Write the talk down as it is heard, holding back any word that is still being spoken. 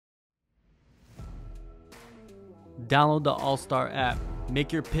Download the AllStar app.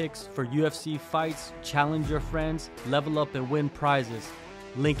 Make your picks for UFC fights, challenge your friends, level up and win prizes.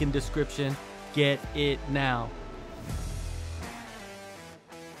 Link in description. Get it now.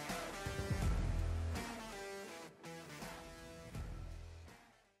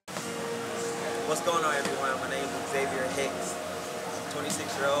 What's going on, everyone? My name is Xavier Hicks. I'm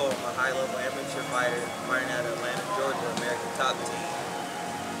 26-year-old. I'm a high-level amateur fighter fighting at Atlanta, Georgia, American top team.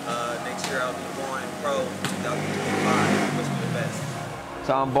 Next year I'll be going pro 2025. Wish me the best.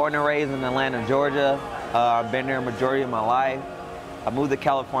 So I'm born and raised in Atlanta, Georgia. I've been there a majority of my life. I moved to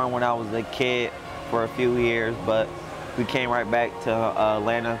California when I was a kid for a few years, but we came right back to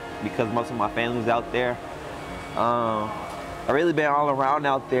Atlanta because most of my family's out there. I've really been all around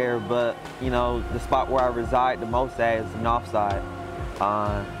out there, but you know, the spot where I reside the most at is the north side.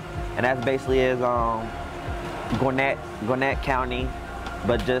 And that's basically is Gwinnett County,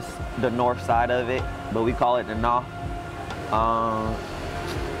 but just the north side of it, but we call it the north.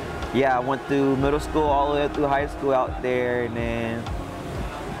 Yeah, I went through middle school all the way through high school out there, and then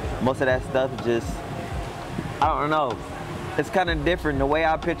most of that stuff just, I don't know, it's kind of different. The way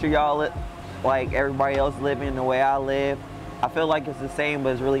I picture y'all, like everybody else living, the way I live, I feel like it's the same,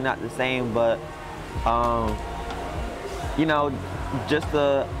 but it's really not the same. But, you know, just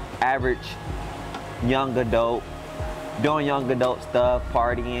the average young adult, doing young adult stuff,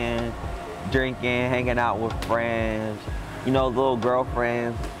 partying, drinking, hanging out with friends, you know, little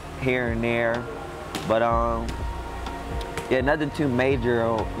girlfriends here and there. But, yeah, nothing too major,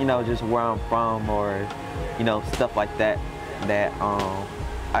 or, you know, just where I'm from or, you know, stuff like that, that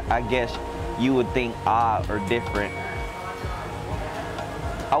I guess you would think odd or different.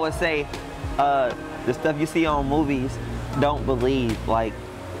 I would say the stuff you see on movies, don't believe. Like,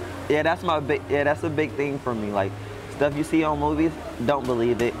 yeah, that's a big thing for me. Like, stuff you see on movies, don't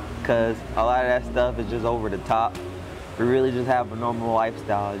believe it, because a lot of that stuff is just over the top. We really just have a normal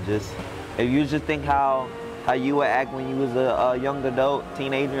lifestyle. Just, if you just think how you would act when you was a young adult,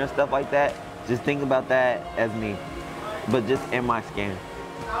 teenager and stuff like that, just think about that as me, but just in my skin.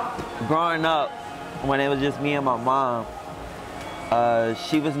 Growing up, when it was just me and my mom,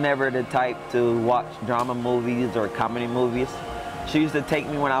 she was never the type to watch drama movies or comedy movies. She used to take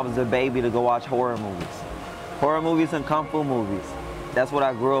me when I was a baby to go watch horror movies. Horror movies and kung fu movies. That's what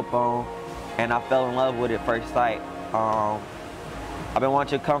I grew up on, and I fell in love with it first sight. I've been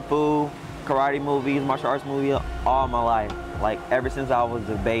watching kung fu, karate movies, martial arts movies all my life. Like, ever since I was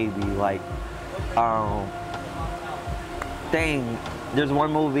a baby. Like, dang, there's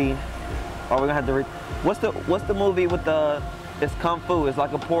one movie, oh, we're gonna have to what's the movie with the, it's kung fu, it's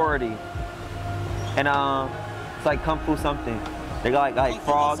like a parody, and it's like kung fu something. They got like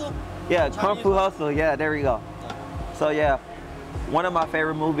frogs. Yeah, Kung Fu Hustle. Yeah, there we go. So yeah, one of my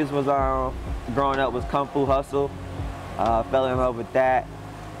favorite movies was growing up was Kung Fu Hustle. Fell in love with that.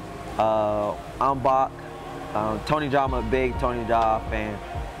 Bak, Tony Jaa, I'm a big Tony Jaa fan.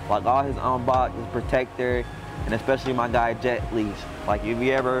 Like, all his Bak, his Protector, and especially my guy Jet Li. Like, if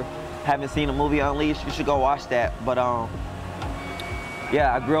you ever haven't seen a movie Unleashed, you should go watch that. But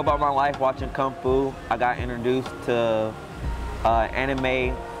yeah, I grew up all my life watching Kung Fu. I got introduced to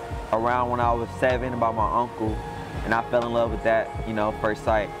anime around when I was 7 by my uncle, and I fell in love with that, you know, first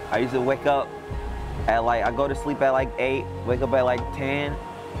sight. I used to wake up at like, I go to sleep at like 8, wake up at like 10,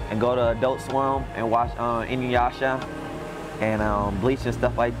 and go to Adult Swim and watch Inuyasha and Bleach and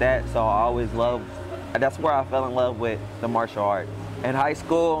stuff like that. So I always loved, that's where I fell in love with the martial arts. In high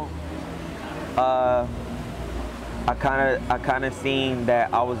school, I kind of seen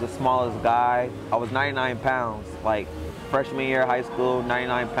that I was the smallest guy. I was 99 pounds, like freshman year of high school,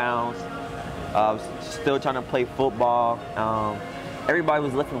 99 pounds. I was still trying to play football. Everybody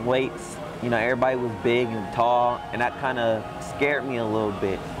was lifting weights. You know, everybody was big and tall, and that kind of scared me a little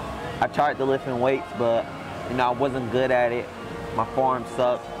bit. I tried to lift in weights, but you know, I wasn't good at it. My form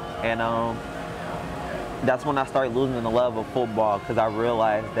sucked, and that's when I started losing the love of football, because I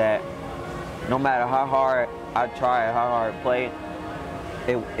realized that no matter how hard I tried, how hard I played,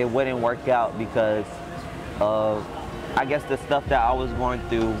 it wouldn't work out because of, I guess, the stuff that I was going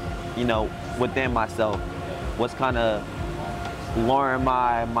through, you know, within myself was kind of lowering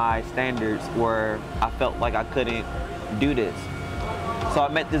my standards, where I felt like I couldn't do this. So I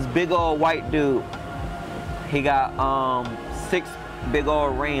met this big old white dude. He got 6 big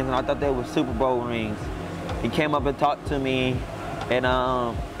old rings, and I thought they were Super Bowl rings. He came up and talked to me, and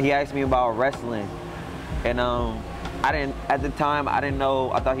he asked me about wrestling. And at the time, I didn't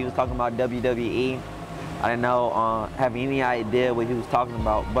know, I thought he was talking about WWE. I didn't know, have any idea what he was talking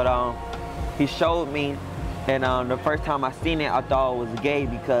about. But he showed me, and the first time I seen it, I thought it was gay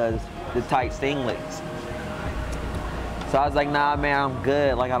because the tight singlets. So I was like, nah, man, I'm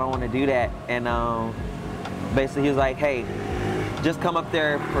good. Like, I don't want to do that. And basically he was like, hey, just come up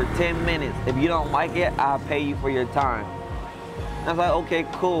there for 10 minutes. If you don't like it, I'll pay you for your time. And I was like, okay,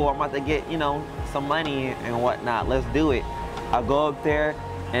 cool. I'm about to get, you know, some money and whatnot. Let's do it. I go up there,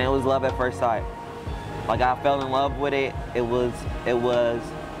 and it was love at first sight. Like, I fell in love with it. It was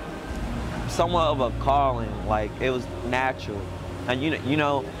somewhat of a calling. Like, it was natural. And you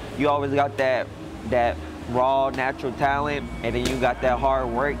know, you always got that raw natural talent, and then you got that hard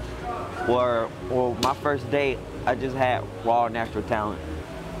work. Well, my first day, I just had raw natural talent.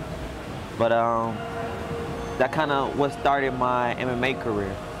 But that kind of what started my MMA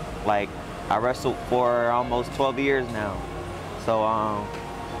career. Like, I wrestled for almost 12 years now. So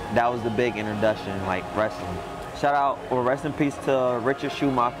that was the big introduction, like wrestling. Shout out, or rest in peace to Richard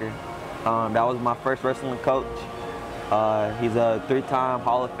Schumacher. That was my first wrestling coach. He's a 3-time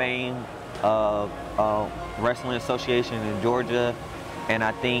Hall of Fame Wrestling Association in Georgia, and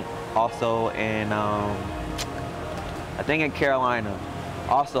I think also in in Carolina.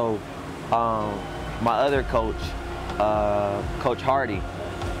 Also, my other coach, Coach Hardy.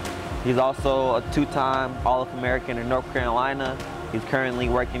 He's also a 2-time All-American in North Carolina. He's currently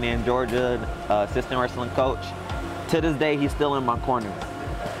working in Georgia, assistant wrestling coach. To this day, he's still in my corner.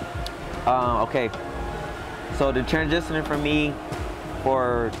 Okay, so the transitioning for me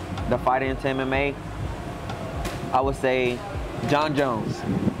for the fighting into MMA, I would say John Jones.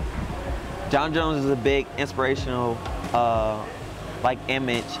 John Jones is a big inspirational like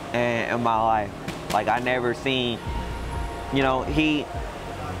image in my life. Like, I never seen, you know, he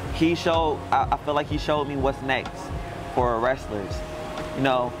showed, I feel like he showed me what's next for wrestlers, you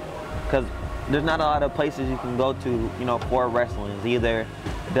know, because there's not a lot of places you can go to, you know, for wrestling. It's either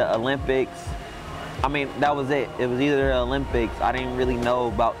the Olympics. I mean, that was it. It was either the Olympics. I didn't really know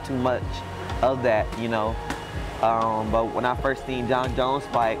about too much of that, you know. But when I first seen John Jones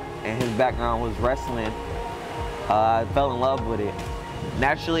fight and his background was wrestling, I fell in love with it.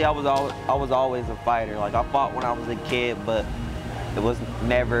 Naturally, I was always a fighter. Like, I fought when I was a kid, but it was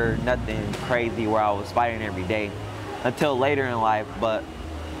never nothing crazy where I was fighting every day until later in life. But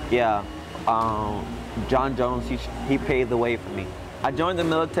yeah, John Jones, he paved the way for me. I joined the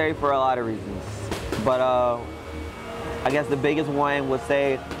military for a lot of reasons, but I guess the biggest one would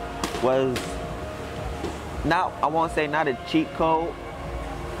say was I won't say not a cheat code,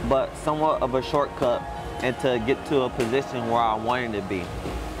 but somewhat of a shortcut and to get to a position where I wanted to be.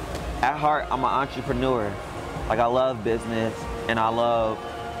 At heart, I'm an entrepreneur. Like, I love business, and I love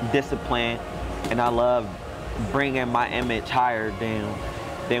discipline, and I love bringing my image higher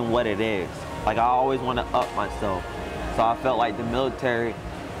than what it is. Like, I always want to up myself. So I felt like the military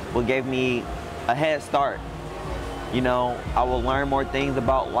would give me a head start. You know, I will learn more things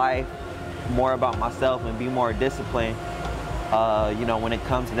about life, more about myself, and be more disciplined, you know, when it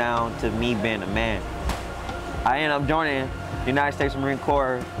comes down to me being a man. I ended up joining the United States Marine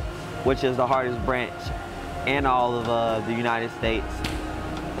Corps, which is the hardest branch in all of the United States.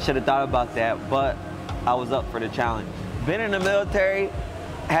 I should have thought about that, but I was up for the challenge. Being in the military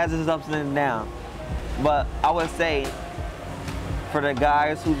has its ups and downs, but I would say for the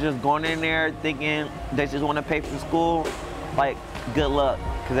guys who just going in there thinking they just want to pay for school, like, good luck,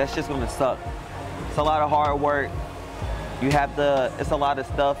 because that's just going to suck. It's a lot of hard work. It's a lot of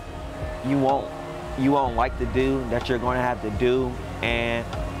stuff you won't like to do that you're going to have to do, and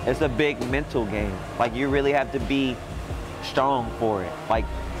it's a big mental game. Like, you really have to be strong for it, like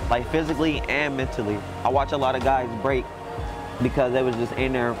physically and mentally. I watch a lot of guys break because they was just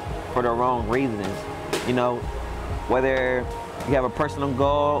in there for the wrong reasons. You know, whether you have a personal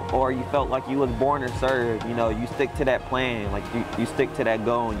goal or you felt like you was born to serve, you know, you stick to that plan. Like, you stick to that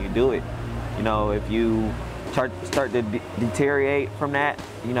goal and you do it. You know, if you start to deteriorate from that,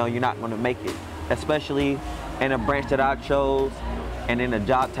 you know, you're not going to make it. Especially in a branch that I chose and in a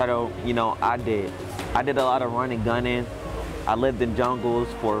job title, you know, I did a lot of running, gunning. I lived in jungles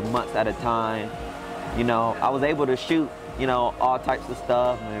for months at a time. You know, I was able to shoot, you know, all types of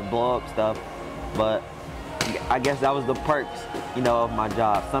stuff and blow up stuff, but I guess that was the perks, you know, of my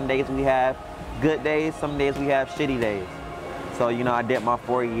job. Some days we have good days, some days we have shitty days. So, you know, I did my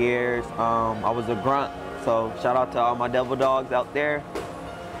 4 years. I was a grunt, so shout out to all my devil dogs out there.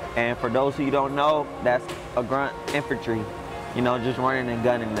 And for those who don't know, that's a grunt infantry, you know, just running and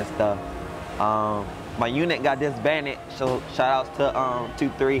gunning and stuff. My unit got disbanded, so shout outs to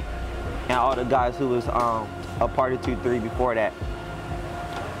 2-3 and all the guys who was a part of 2-3 before that.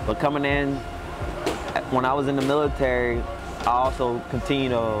 But coming in, when I was in the military, I also continued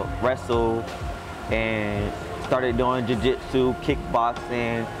to wrestle and started doing jiu-jitsu,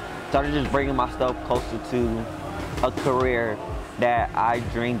 kickboxing, started just bringing myself closer to a career that I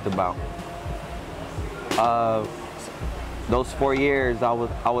dreamed about. Those 4 years, I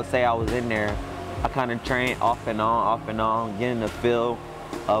would say I was in there. I kind of trained off and on, getting the feel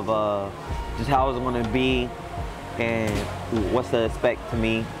of just how it was going to be and what's to expect to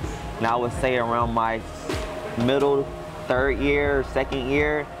me. And I would say around my middle, 3rd year, 2nd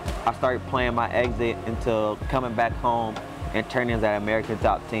year, I started playing my exit into coming back home and turning as that American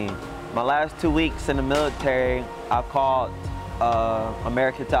Top Team. My last 2 weeks in the military, I called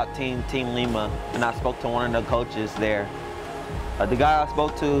American Top Team, Team Lima, and I spoke to one of the coaches there. The guy I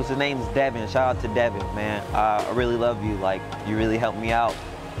spoke to, his name's Devin. Shout out to Devin, man. I really love you. Like, you really helped me out,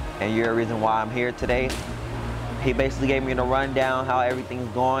 and you're the reason why I'm here today. He basically gave me the rundown, how everything's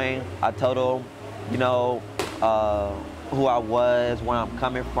going. I told him, you know, who I was, where I'm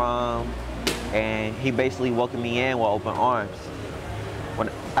coming from, and he basically welcomed me in with open arms.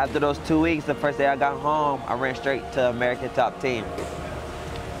 After those 2 weeks, the first day I got home, I ran straight to American Top Team.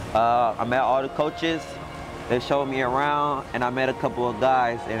 I met all the coaches. They showed me around, and I met a couple of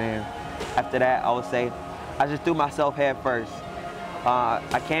guys, and then after that, I would say, I just threw myself head first.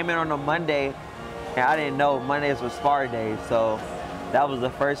 I came in on a Monday, and I didn't know Mondays was spar days, so that was the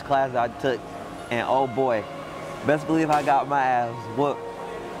first class I took, and oh boy, best believe I got my ass whooped.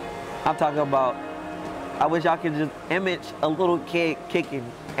 I'm talking about, I wish I could just image a little kid kicking,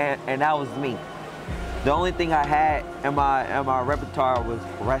 and that was me. The only thing I had in my repertoire was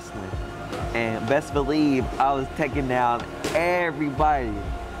wrestling. And best believe I was taking down everybody.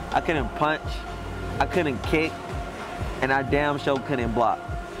 I couldn't punch, I couldn't kick, and I damn sure couldn't block.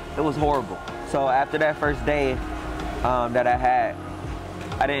 It was horrible. So after that first day that I had,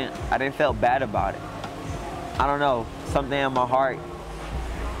 I didn't feel bad about it. I don't know, something in my heart,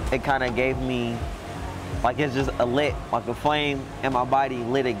 it kind of gave me, like it's just a lit, like a flame in my body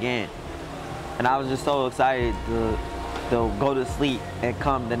lit again. And I was just so excited to go to sleep and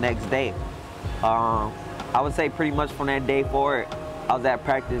come the next day. I would say pretty much from that day forward, I was at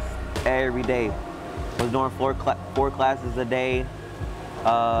practice every day. I was doing 4 classes a day.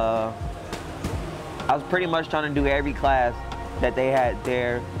 I was pretty much trying to do every class that they had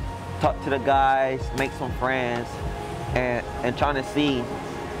there, talk to the guys, make some friends, and trying to see,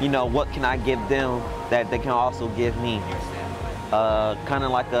 you know, what can I give them that they can also give me. Kind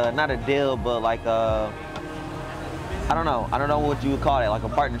of like a, not a deal, but like a, I don't know what you would call it, like a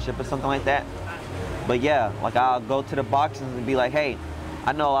partnership or something like that. But yeah, like I'll go to the boxing and be like, hey,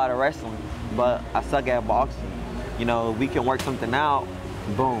 I know a lot of wrestling, but I suck at boxing. You know, we can work something out,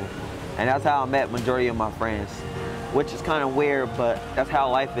 boom. And that's how I met majority of my friends, which is kind of weird, but that's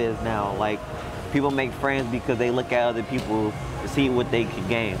how life is now. Like, people make friends because they look at other people to see what they can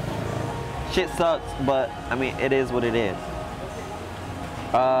gain. Shit sucks, but I mean, it is what it is.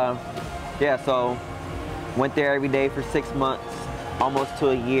 Yeah, so went there every day for 6 months, almost to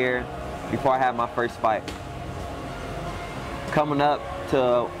a year before I had my first fight. Coming up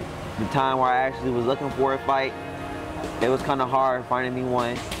to the time where I actually was looking for a fight, it was kind of hard finding me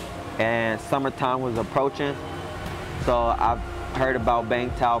one, and summertime was approaching, so I heard about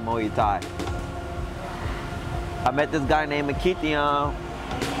Bang Tao Muay Thai. I met this guy named Akitian,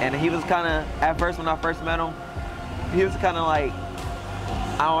 and he was kind of, at first when I first met him, he was kind of like,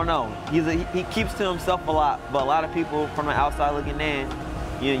 I don't know, he keeps to himself a lot, but a lot of people from the outside looking in,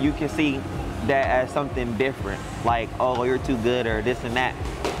 you can see that as something different, like, oh, you're too good or this and that,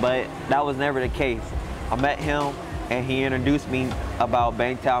 but that was never the case. I met him and he introduced me about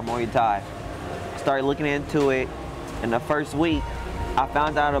Bang Tao Muay Thai. Started looking into it, and the first week I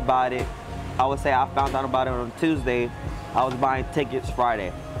found out about it. I would say I found out about it on Tuesday. I was buying tickets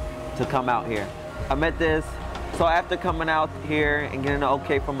Friday to come out here. I met this, so after coming out here and getting an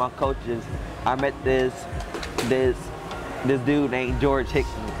okay from my coaches, I met this dude named Xavier Hicks.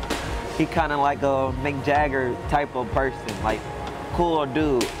 He kind of like a Mick Jagger type of person, like cool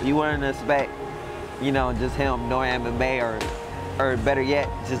dude. You wouldn't expect, you know, just him doing MMA or better yet,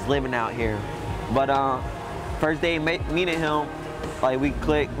 just living out here. But first day meeting him, like we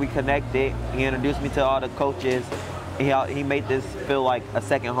clicked, we connected. He introduced me to all the coaches. He made this feel like a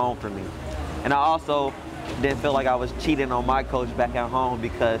second home for me. And I also didn't feel like I was cheating on my coach back at home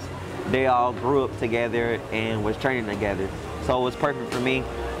because they all grew up together and was training together. So it was perfect for me.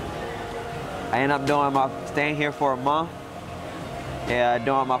 I ended up staying here for a month. Yeah,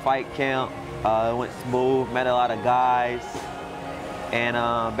 doing my fight camp. It went smooth, met a lot of guys. And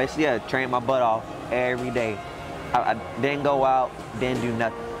basically, yeah, trained my butt off every day. I didn't go out, didn't do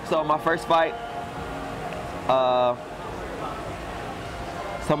nothing. So my first fight, I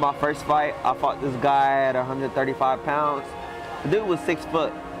fought this guy at 135 pounds. The dude was 6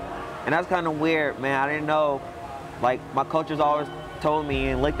 foot. And that's kind of weird, man. I didn't know Like, my coaches always told me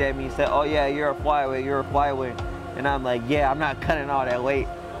and looked at me and said, oh yeah, you're a flyweight, you're a flyweight. And I'm like, yeah, I'm not cutting all that weight.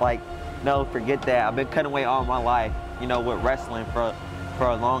 Like, no, forget that. I've been cutting weight all my life, you know, with wrestling for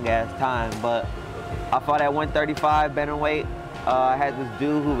a long ass time. But I fought at 135 bantamweight. I had this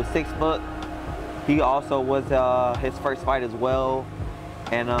dude who was 6 foot. He also was his first fight as well.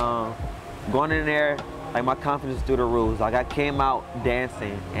 And going in there, like, my confidence through the rules. Like, I came out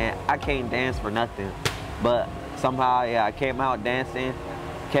dancing, and I can't dance for nothing. But somehow, yeah, I came out dancing,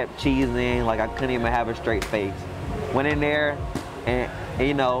 kept cheesing, like I couldn't even have a straight face. Went in there and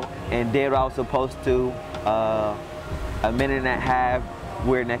you know, and did what I was supposed to. A minute and a half,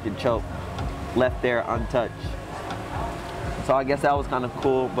 rear naked choke, left there untouched. So I guess that was kind of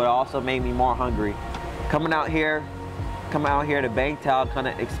cool, but it also made me more hungry. Coming out here to Bangtao kind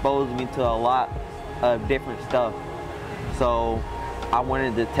of exposed me to a lot of different stuff. So I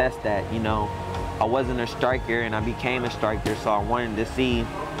wanted to test that, you know. I wasn't a striker and I became a striker, so I wanted to see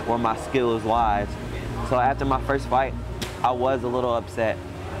where my skills lies. So after my first fight, I was a little upset.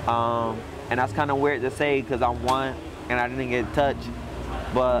 And that's kind of weird to say because I won and I didn't get touched.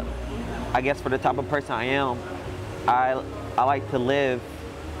 But I guess for the type of person I am, I like to live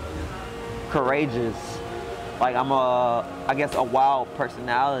courageous. Like, I'm I guess a wild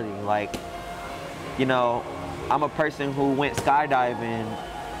personality. Like, you know, I'm a person who went skydiving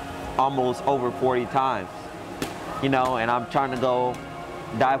almost over 40 times, you know, and I'm trying to go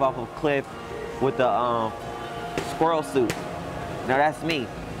dive off a cliff with a squirrel suit. Now that's me.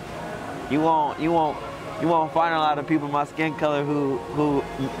 You won't find a lot of people my skin color who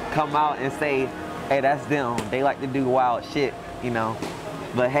come out and say, hey, that's them. They like to do wild shit, you know.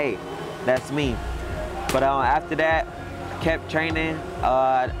 But hey, that's me. But after that, kept training.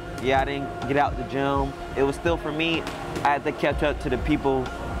 Yeah, I didn't get out the gym. It was still for me. I had to catch up to the people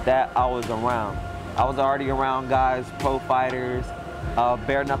that I was around. I was already around guys, pro fighters,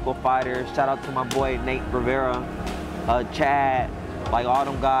 bare knuckle fighters. Shout out to my boy Nate Rivera, Chad, like all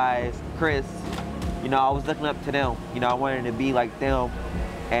them guys, Chris. You know, I was looking up to them. You know, I wanted to be like them.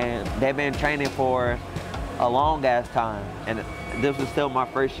 And they've been training for a long ass time. And this was still my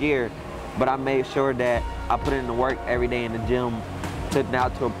first year. But I made sure that I put in the work every day in the gym to now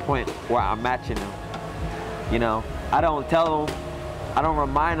to a point where I'm matching them. You know, I don't tell them, I don't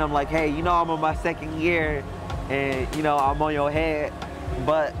remind them like, hey, you know, I'm on my second year and, you know, I'm on your head.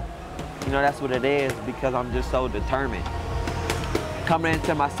 But, you know, that's what it is because I'm just so determined. Coming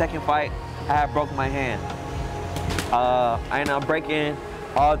into my second fight, I had broken my hand. I ended up breaking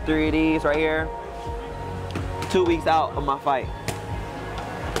all 3 of these right here 2 weeks out of my fight.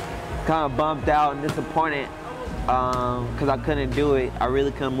 Kind of bummed out and disappointed because I couldn't do it. I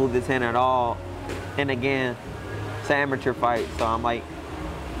really couldn't move this hand at all. And again, it's an amateur fight, so I'm like,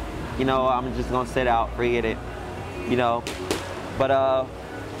 you know, I'm just gonna sit out, forget it, you know. But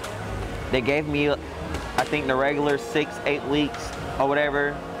they gave me, I think, the regular 6-8 weeks or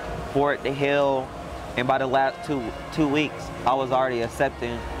whatever for it to heal. And by the last two weeks, I was already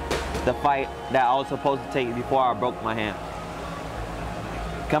accepting the fight that I was supposed to take before I broke my hand.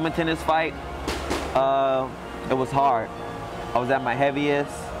 Coming to this fight, it was hard. I was at my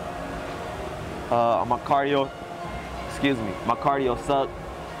heaviest. My cardio sucked.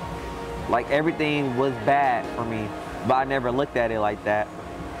 Like, everything was bad for me, but I never looked at it like that.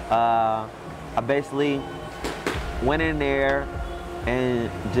 I basically went in there and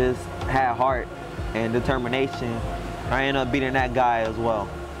just had heart and determination. I ended up beating that guy as well.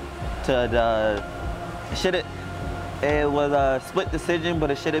 It was a split decision, but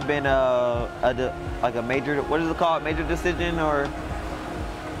it should have been like a major, what is it called, major decision, or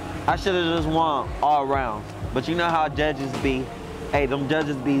I should have just won all rounds. But you know how judges be. Hey, them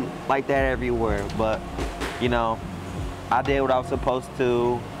judges be like that everywhere. But, you know, I did what I was supposed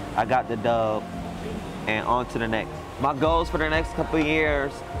to. I got the dub, and on to the next. My goals for the next couple of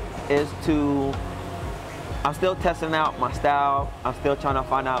years is to, I'm still testing out my style. I'm still trying to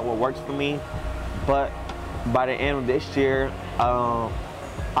find out what works for me. But by the end of this year,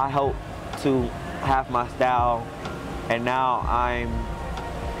 I hope to have my style. And now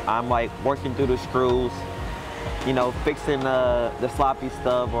I'm like working through the screws, you know, fixing the sloppy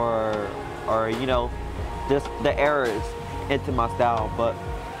stuff or you know, just the errors into my style. But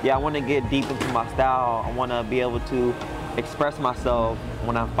yeah, I want to get deep into my style. I want to be able to express myself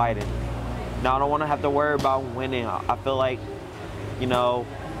when I'm fighting. Now, I don't want to have to worry about winning. I feel like, you know,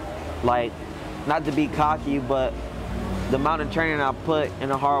 like, not to be cocky, but the amount of training I put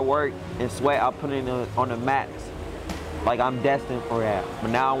and the hard work and sweat I put in on the mats, like, I'm destined for that. But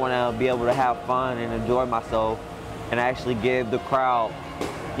now I want to be able to have fun and enjoy myself and actually give the crowd,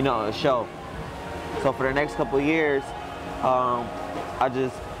 you know, a show. So for the next couple of years, I'm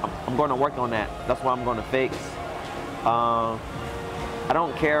going to work on that. That's what I'm going to fix. I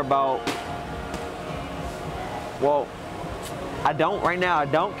don't care about, well, right now, I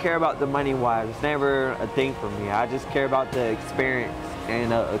don't care about the money-wise. It's never a thing for me. I just care about the experience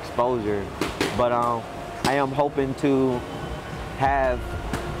and exposure. But I am hoping to have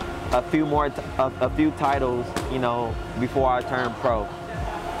a few titles, you know, before I turn pro.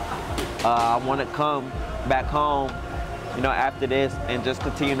 I want to come back home, you know, after this and just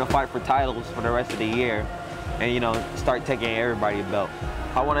continue to fight for titles for the rest of the year, and, you know, start taking everybody a belt.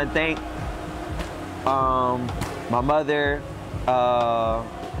 I want to thank my mother,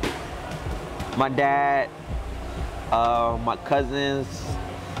 my dad, my cousins,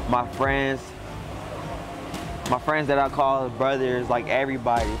 my friends that I call brothers, like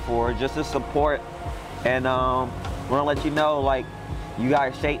everybody, for just the support. And I want to let you know, like, you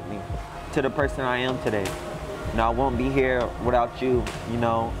guys shaped me to the person I am today. You know, I won't be here without you. You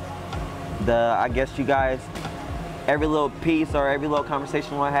know, I guess you guys, every little piece or every little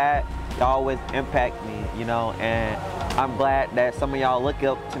conversation I had, y'all always impact me, you know, and I'm glad that some of y'all look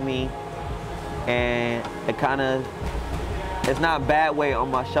up to me, and it's not a bad weight on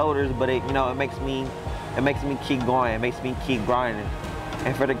my shoulders, but it makes me keep going. It makes me keep grinding.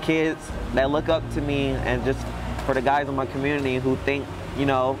 And for the kids that look up to me, and just for the guys in my community who think, you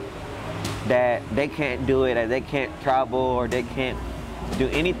know, that they can't do it, that they can't travel, or they can't do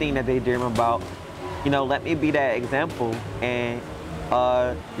anything that they dream about, you know, let me be that example, and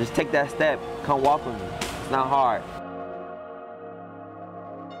just take that step. Come walk with me. It's not hard.